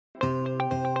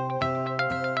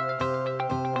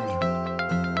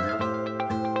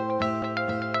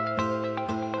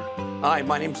Hi,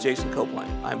 my name is Jason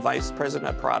Copeland. I'm Vice President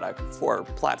of Product for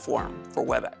Platform for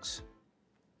Webex.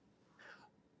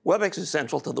 Webex is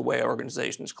central to the way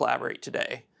organizations collaborate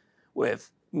today,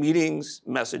 with meetings,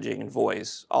 messaging, and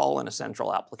voice all in a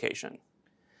central application.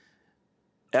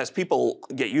 As people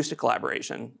get used to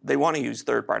collaboration, they want to use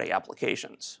third-party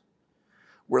applications.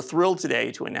 We're thrilled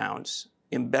today to announce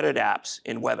embedded apps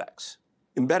in Webex.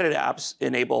 Embedded apps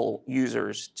enable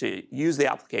users to use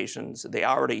the applications that they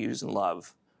already use and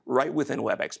love right within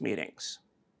Webex Meetings.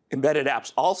 Embedded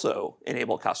apps also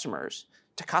enable customers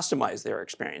to customize their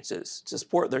experiences to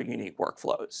support their unique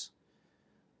workflows.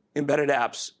 Embedded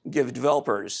apps give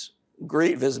developers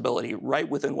great visibility right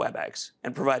within Webex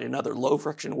and provide another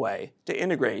low-friction way to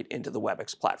integrate into the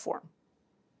Webex platform.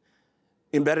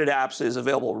 Embedded apps is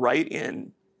available right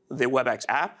in the Webex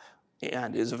app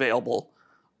and is available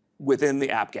within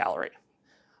the app gallery.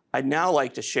 I'd now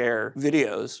like to share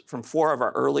videos from 4 of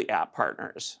our early app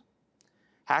partners.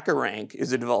 HackerRank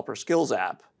is a developer skills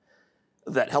app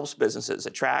that helps businesses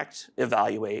attract,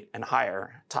 evaluate, and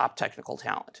hire top technical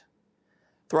talent.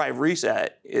 Thrive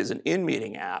Reset is an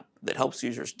in-meeting app that helps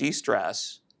users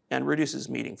de-stress and reduces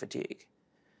meeting fatigue.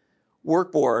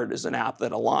 Workboard is an app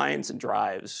that aligns and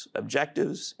drives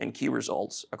objectives and key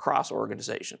results across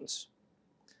organizations.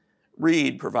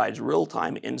 Read provides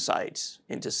real-time insights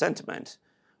into sentiment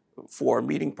for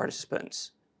meeting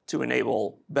participants to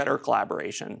enable better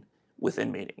collaboration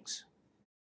within meetings.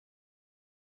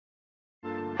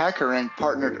 HackerRank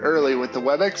partnered early with the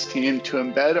Webex team to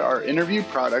embed our interview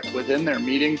product within their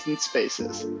meetings and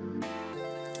spaces.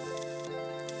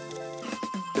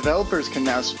 Developers can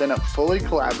now spin up fully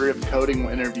collaborative coding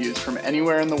interviews from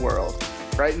anywhere in the world,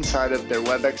 right inside of their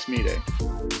Webex meeting.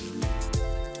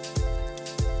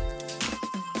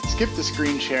 Skip the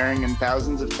screen sharing and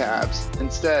thousands of tabs.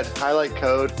 Instead, highlight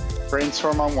code,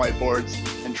 brainstorm on whiteboards,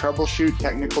 and troubleshoot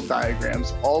technical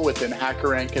diagrams all within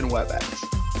HackerRank and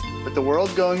Webex. With the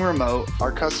world going remote,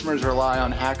 our customers rely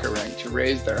on HackerRank to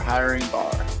raise their hiring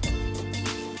bar.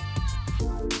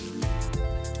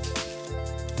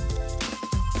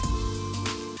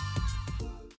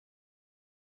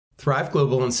 Thrive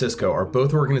Global and Cisco are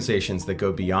both organizations that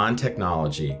go beyond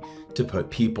technology to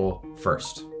put people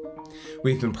first.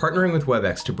 We've been partnering with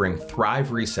Webex to bring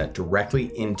Thrive Reset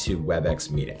directly into Webex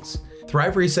Meetings.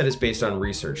 Thrive Reset is based on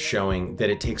research showing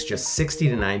that it takes just 60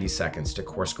 to 90 seconds to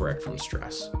course correct from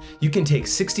stress. You can take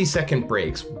 60-second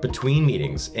breaks between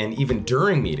meetings and even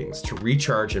during meetings to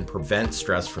recharge and prevent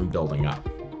stress from building up.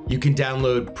 You can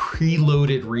download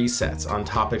preloaded resets on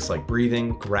topics like breathing,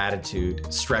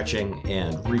 gratitude, stretching,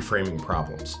 and reframing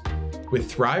problems. With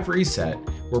Thrive Reset,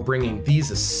 we're bringing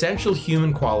these essential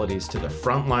human qualities to the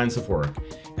front lines of work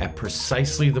at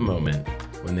precisely the moment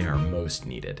when they are most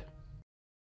needed.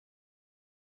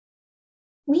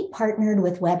 We partnered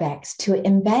with Webex to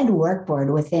embed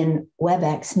Workboard within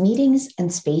Webex Meetings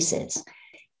and Spaces.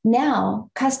 Now,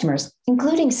 customers,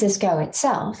 including Cisco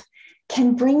itself,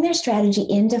 can bring their strategy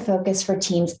into focus for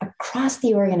teams across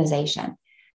the organization.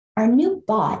 Our new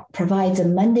bot provides a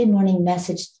Monday morning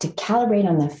message to calibrate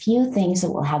on the few things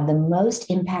that will have the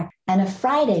most impact and a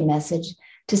Friday message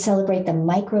to celebrate the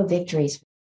micro victories.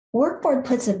 Workboard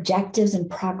puts objectives and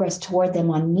progress toward them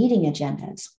on meeting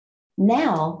agendas.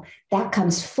 Now, that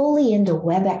comes fully into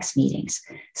Webex meetings,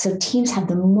 so teams have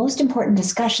the most important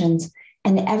discussions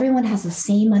and everyone has the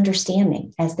same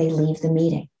understanding as they leave the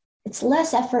meeting. It's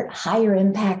less effort, higher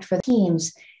impact for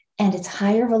teams, and it's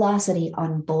higher velocity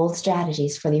on bold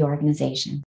strategies for the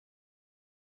organization.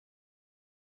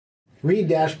 Read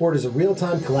Dashboard is a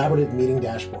real-time collaborative meeting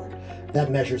dashboard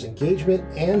that measures engagement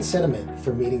and sentiment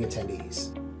for meeting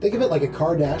attendees. Think of it like a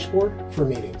car dashboard for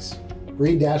meetings.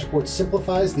 Read Dashboard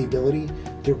simplifies the ability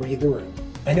to read the room.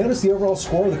 I notice the overall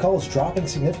score of the call is dropping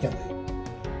significantly.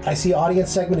 I see audience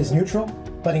segment is neutral,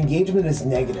 but engagement is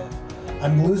negative.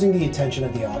 I'm losing the attention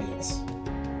of the audience.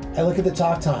 I look at the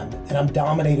talk time and I'm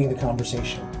dominating the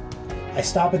conversation. I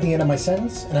stop at the end of my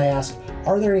sentence and I ask,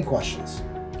 are there any questions?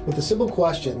 With a simple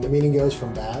question, the meeting goes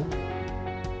from bad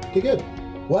to good.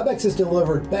 Webex has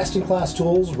delivered best-in-class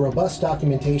tools, robust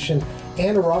documentation,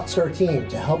 and a rockstar team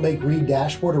to help make Read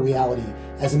Dashboard a reality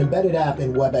as an embedded app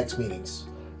in Webex Meetings.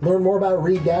 Learn more about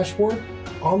Read Dashboard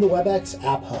on the Webex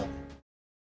App Hub.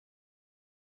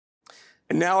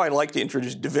 And now I'd like to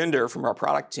introduce Devinder from our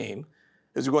product team,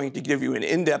 who's going to give you an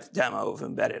in-depth demo of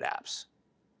embedded apps.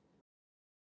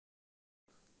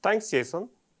 Thanks, Jason.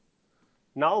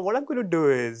 Now what I'm going to do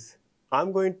is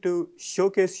I'm going to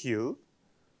showcase you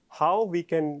how we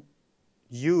can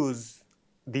use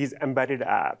these embedded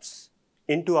apps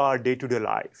into our day-to-day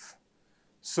life.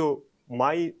 So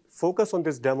my focus on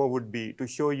this demo would be to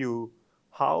show you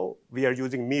how we are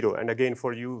using Miro. And again,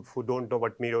 for you who don't know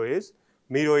what Miro is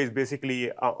basically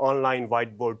an online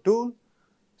whiteboard tool.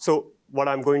 So what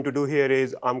I'm going to do here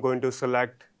is I'm going to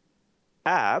select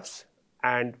apps,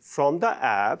 and from the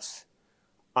apps,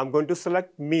 I'm going to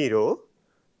select Miro.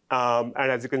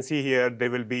 And as you can see here,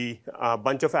 there will be a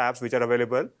bunch of apps which are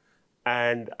available.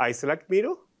 And I select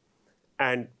Miro.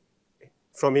 And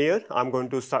from here, I'm going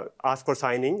to ask for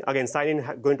signing. Again, signing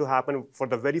is going to happen for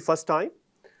the very first time.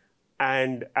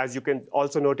 And as you can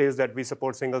also notice that we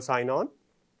support single sign-on.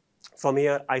 From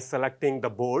here, I'm selecting the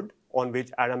board on which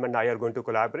Adam and I are going to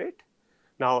collaborate.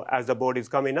 Now, as the board is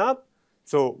coming up,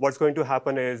 so what's going to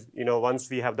happen is, once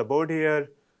we have the board here,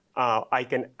 I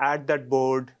can add that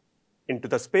board into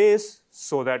the space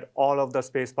so that all of the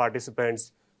space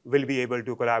participants will be able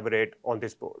to collaborate on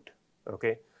this board.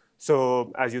 Okay.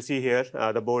 So as you see here,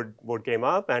 the board came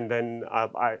up, and then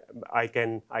I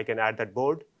can add that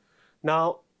board.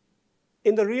 Now,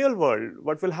 in the real world,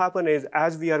 what will happen is,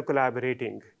 as we are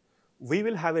collaborating, we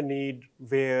will have a need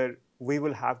where we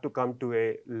will have to come to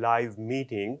a live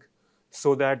meeting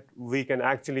so that we can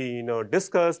actually,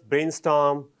 discuss,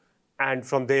 brainstorm, and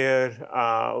from there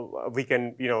we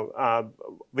can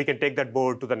take that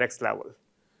board to the next level.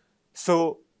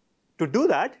 So to do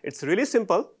that, it's really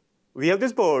simple. We have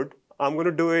this board. I'm going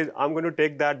to do is I'm going to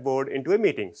take that board into a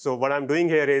meeting. So what I'm doing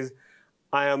here is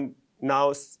I am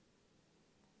now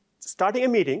starting a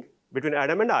meeting between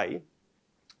Adam and I.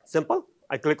 Simple.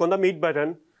 I click on the Meet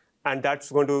button, and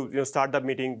that's going to start the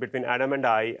meeting between Adam and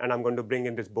I, and I'm going to bring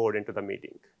in this board into the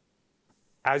meeting.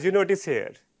 As you notice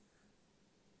here,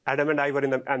 Adam and I were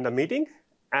in the meeting,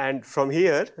 and from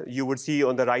here, you would see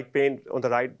on the right pane, on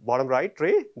the bottom right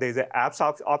tray, there's an apps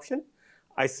option.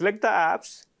 I select the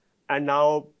apps, and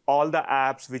now all the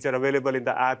apps which are available in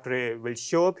the app tray will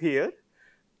show up here.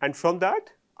 And from that,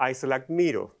 I select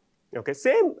Miro. Okay,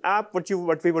 same app what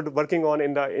we were working on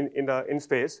in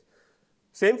space,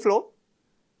 same flow.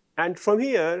 And from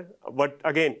here,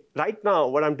 right now,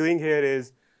 what I'm doing here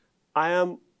is I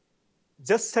am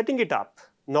just setting it up,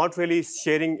 not really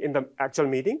sharing in the actual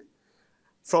meeting.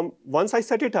 Once I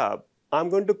set it up, I'm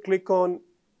going to click on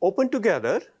Open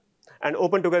Together, and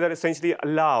Open Together essentially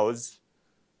allows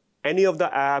any of the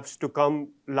apps to come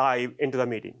live into the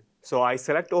meeting. So I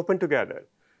select Open Together,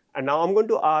 and now I'm going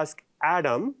to ask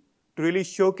Adam to really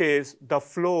showcase the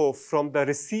flow from the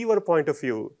receiver point of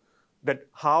view, that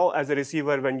how, as a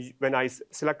receiver, when I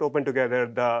select Open Together,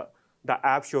 the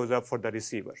app shows up for the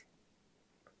receiver.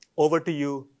 Over to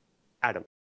you, Adam.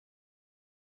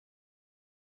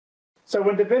 So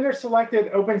when Devinder selected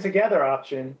Open Together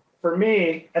option, for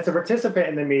me, as a participant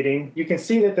in the meeting, you can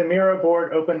see that the Miro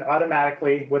board opened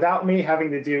automatically without me having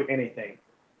to do anything.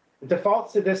 It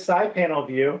defaults to this side panel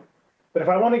view, but if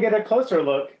I want to get a closer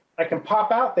look, I can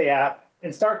pop out the app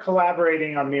and start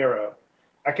collaborating on Miro.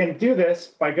 I can do this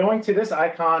by going to this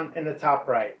icon in the top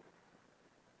right.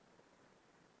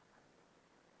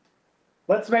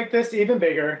 Let's make this even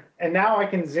bigger, and now I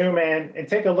can zoom in and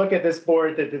take a look at this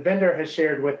board that Devinder has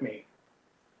shared with me.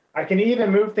 I can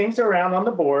even move things around on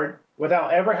the board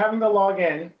without ever having to log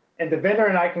in, and Devinder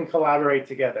and I can collaborate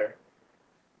together.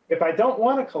 If I don't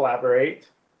want to collaborate,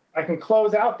 I can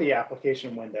close out the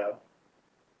application window.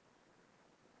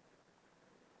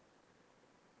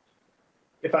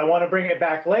 If I want to bring it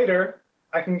back later,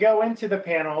 I can go into the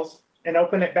panels and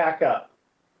open it back up.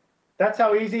 That's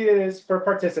how easy it is for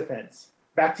participants.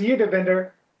 Back to you,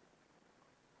 Devinder.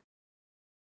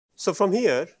 So from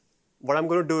here, what I'm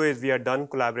going to do is we are done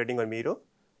collaborating on Miro.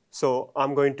 So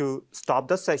I'm going to stop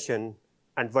the session.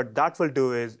 And what that will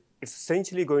do is it's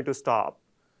essentially going to stop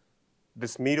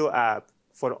this Miro app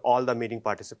for all the meeting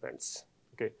participants.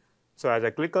 Okay. So as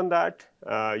I click on that,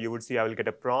 you would see I will get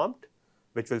a prompt,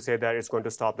 which will say that it's going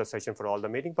to stop the session for all the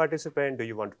meeting participants. Do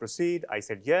you want to proceed? I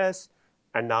said yes.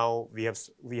 And now we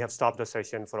have stopped the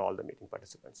session for all the meeting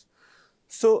participants.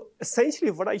 So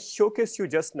essentially what I showcased you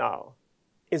just now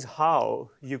is how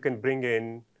you can bring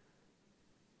in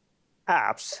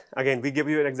apps. Again, we give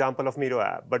you an example of Miro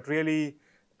app, but really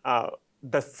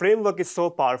the framework is so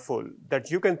powerful that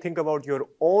you can think about your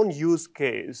own use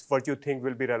case, what you think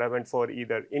will be relevant for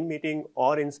either in meeting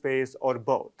or in space or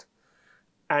both,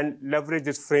 and leverage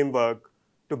this framework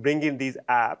to bring in these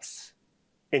apps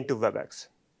into WebEx.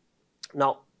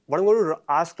 Now, what I'm going to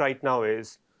ask right now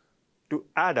is to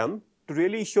Adam to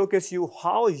really showcase you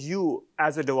how you,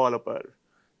 as a developer,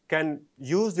 can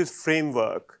use this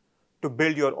framework to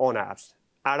build your own apps.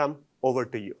 Adam, over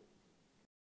to you.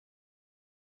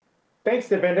 Thanks,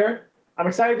 Devinder. I'm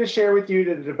excited to share with you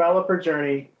the developer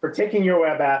journey for taking your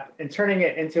web app and turning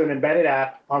it into an embedded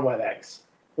app on WebEx.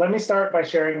 Let me start by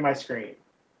sharing my screen.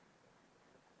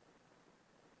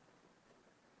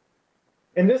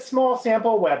 In this small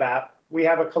sample web app, we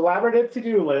have a collaborative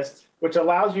to-do list, which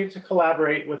allows you to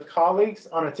collaborate with colleagues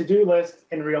on a to-do list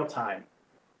in real time.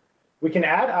 We can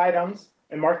add items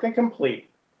and mark them complete.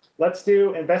 Let's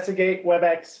do Investigate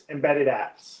WebEx Embedded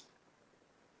Apps.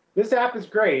 This app is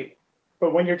great,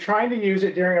 but when you're trying to use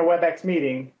it during a WebEx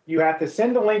meeting, you have to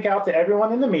send the link out to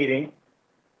everyone in the meeting,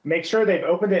 make sure they've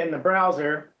opened it in the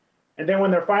browser, and then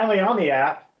when they're finally on the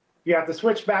app, you have to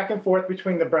switch back and forth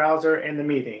between the browser and the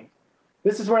meeting.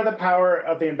 This is where the power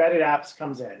of the embedded apps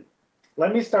comes in.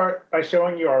 Let me start by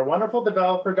showing you our wonderful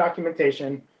developer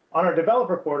documentation on our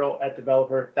developer portal at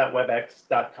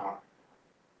developer.webex.com.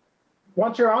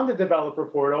 Once you're on the developer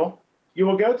portal, you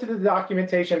will go to the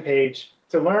documentation page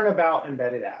to learn about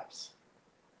embedded apps.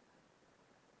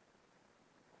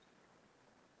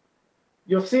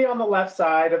 You'll see on the left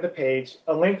side of the page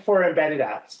a link for embedded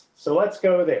apps. So let's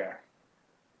go there.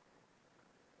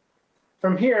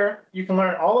 From here, you can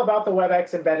learn all about the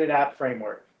WebEx Embedded App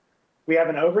Framework. We have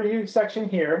an overview section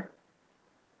here.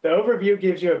 The overview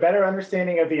gives you a better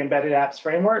understanding of the Embedded Apps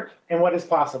Framework and what is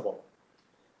possible.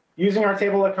 Using our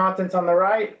table of contents on the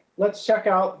right, let's check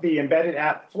out the Embedded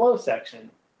App Flow section.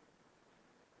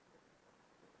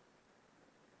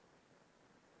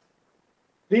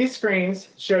 These screens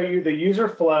show you the user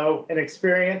flow and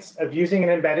experience of using an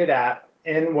embedded app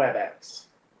in WebEx.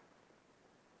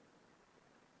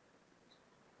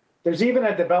 There's even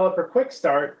a developer quick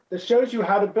start that shows you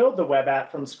how to build the web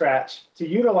app from scratch to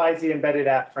utilize the embedded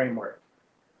app framework.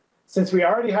 Since we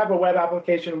already have a web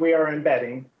application we are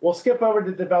embedding, we'll skip over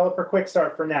to developer quick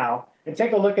start for now and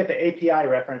take a look at the API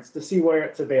reference to see where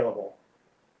it's available.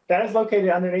 That is located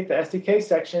underneath the SDK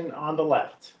section on the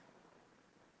left.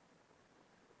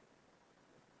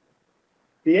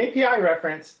 The API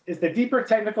reference is the deeper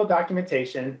technical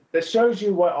documentation that shows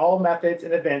you what all methods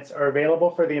and events are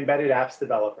available for the embedded apps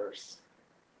developers.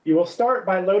 You will start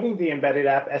by loading the embedded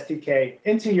app SDK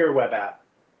into your web app.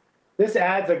 This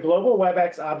adds a global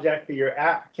WebEx object that your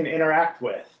app can interact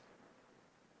with.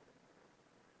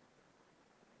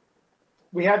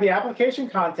 We have the application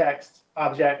context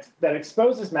object that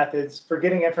exposes methods for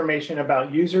getting information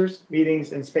about users,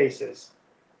 meetings, and spaces.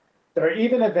 There are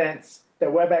even events that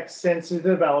WebEx sends to the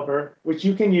developer, which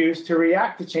you can use to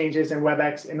react to changes in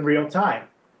WebEx in real time.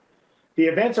 The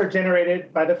events are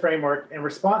generated by the framework in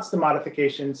response to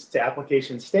modifications to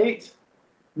application state,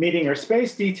 meeting or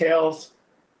space details,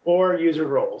 or user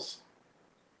roles.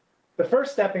 The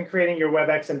first step in creating your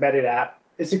WebEx embedded app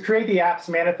is to create the app's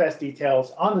manifest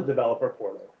details on the developer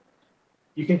portal.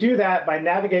 You can do that by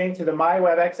navigating to the My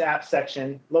WebEx Apps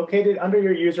section located under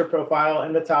your user profile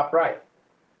in the top right.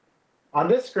 On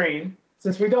this screen,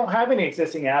 since we don't have any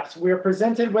existing apps, we are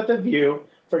presented with a view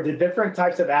for the different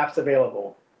types of apps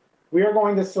available. We are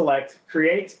going to select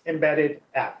Create Embedded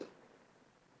App.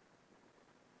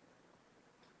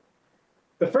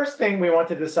 The first thing we want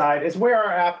to decide is where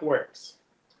our app works.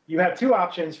 You have two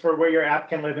options for where your app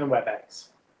can live in WebEx: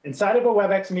 inside of a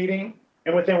WebEx meeting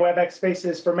and within WebEx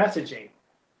Spaces for messaging.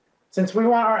 Since we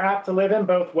want our app to live in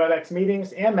both WebEx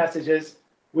meetings and messages,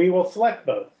 we will select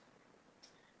both.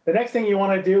 The next thing you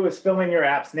want to do is fill in your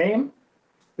app's name.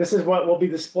 This is what will be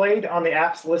displayed on the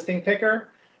app's listing picker.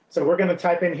 So we're going to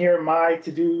type in here, My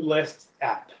To-Do List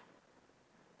App.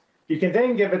 You can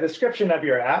then give a description of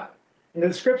your app. And the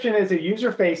description is a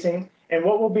user-facing and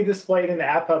what will be displayed in the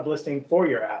App Hub listing for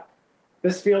your app.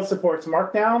 This field supports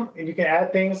Markdown, and you can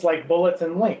add things like bullets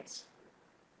and links.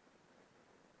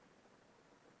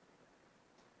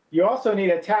 You also need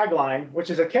a tagline,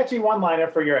 which is a catchy one-liner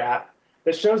for your app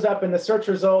that shows up in the search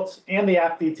results and the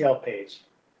app detail page.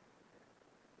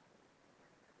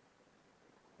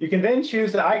 You can then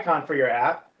choose the icon for your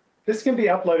app. This can be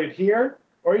uploaded here,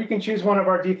 or you can choose one of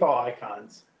our default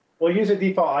icons. We'll use a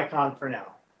default icon for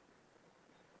now.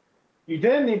 You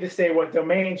then need to say what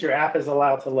domains your app is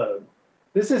allowed to load.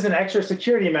 This is an extra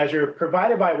security measure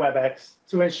provided by WebEx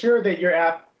to ensure that your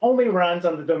app only runs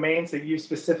on the domains that you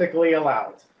specifically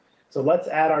allowed. So let's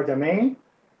add our domain.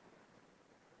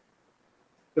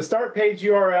 The start page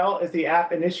URL is the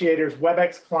app initiator's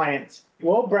WebEx client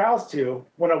will browse to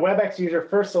when a WebEx user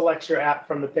first selects your app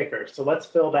from the picker. So let's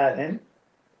fill that in.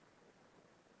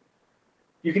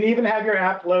 You can even have your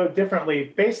app load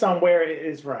differently based on where it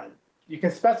is run. You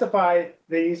can specify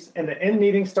these in the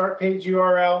in-meeting start page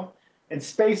URL and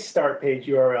space start page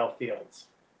URL fields.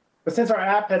 But since our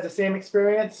app has the same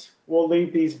experience, we'll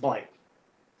leave these blank.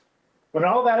 When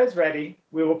all that is ready,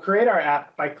 we will create our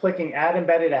app by clicking Add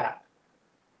Embedded App.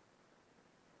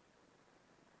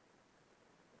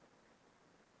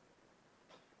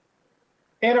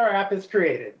 And our app is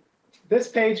created. This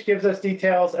page gives us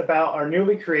details about our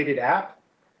newly created app.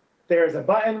 there is a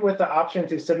button with the option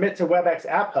to submit to Webex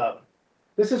App Hub.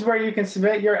 This is where you can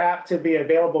submit your app to be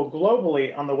available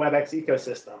globally on the Webex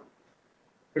ecosystem.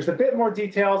 There's a bit more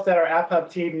details that our App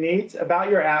Hub team needs about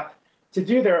your app to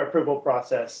do their approval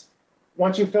process.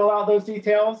 Once you fill out those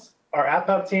details, our App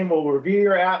Hub team will review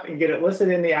your app and get it listed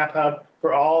in the App Hub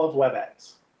for all of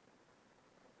Webex.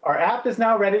 Our app is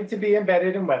now ready to be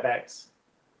embedded in Webex.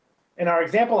 In our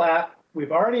example app,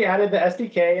 we've already added the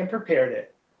SDK and prepared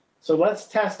it. So let's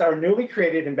test our newly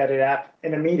created embedded app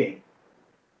in a meeting.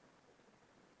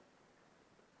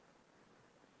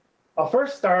 I'll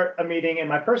first start a meeting in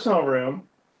my personal room,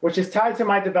 which is tied to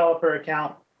my developer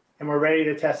account, and we're ready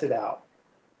to test it out.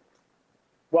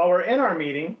 While we're in our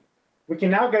meeting, we can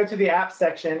now go to the app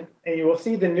section, and you will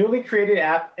see the newly created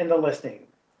app in the listing.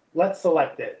 Let's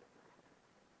select it.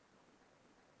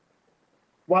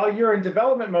 While you're in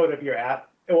development mode of your app,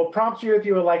 it will prompt you if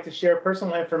you would like to share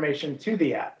personal information to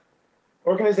the app.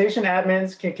 Organization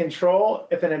admins can control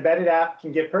if an embedded app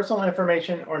can get personal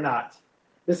information or not.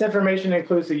 This information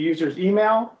includes the user's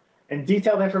email and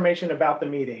detailed information about the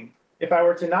meeting. If I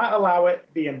were to not allow it,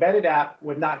 the embedded app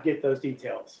would not get those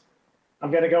details. I'm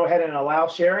going to go ahead and allow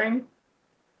sharing.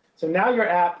 So now your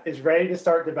app is ready to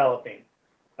start developing.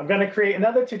 I'm going to create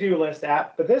another to-do list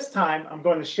app, but this time I'm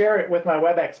going to share it with my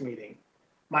Webex meeting.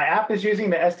 My app is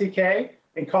using the SDK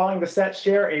and calling the Set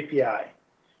Share API.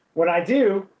 When I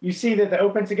do, you see that the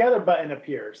Open Together button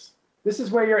appears. This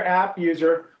is where your app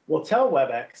user will tell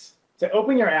Webex to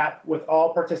open your app with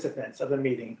all participants of the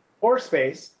meeting, or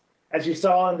space, as you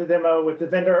saw in the demo with the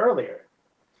vendor earlier.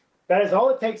 That is all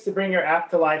it takes to bring your app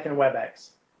to life in Webex.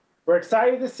 We're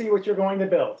excited to see what you're going to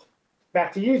build.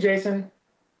 Back to you, Jason.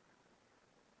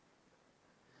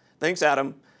 Thanks,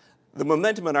 Adam. The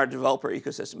momentum in our developer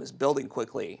ecosystem is building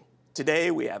quickly. Today,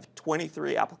 we have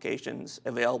 23 applications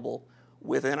available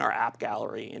within our app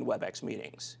gallery in Webex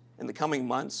Meetings. In the coming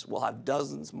months, we'll have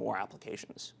dozens more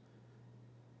applications.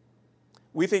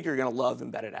 We think you're going to love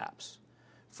embedded apps.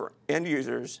 For end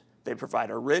users, they provide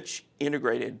a rich,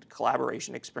 integrated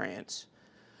collaboration experience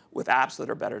with apps that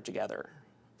are better together.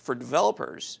 For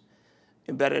developers,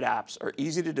 embedded apps are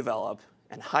easy to develop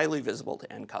and highly visible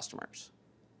to end customers.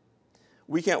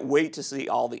 We can't wait to see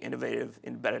all the innovative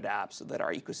embedded apps that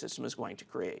our ecosystem is going to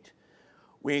create.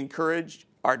 We encourage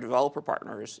our developer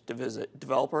partners to visit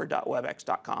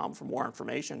developer.webex.com for more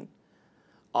information.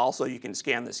 Also, you can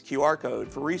scan this QR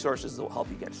code for resources that will help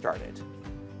you get started.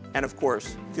 And of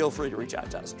course, feel free to reach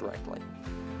out to us directly.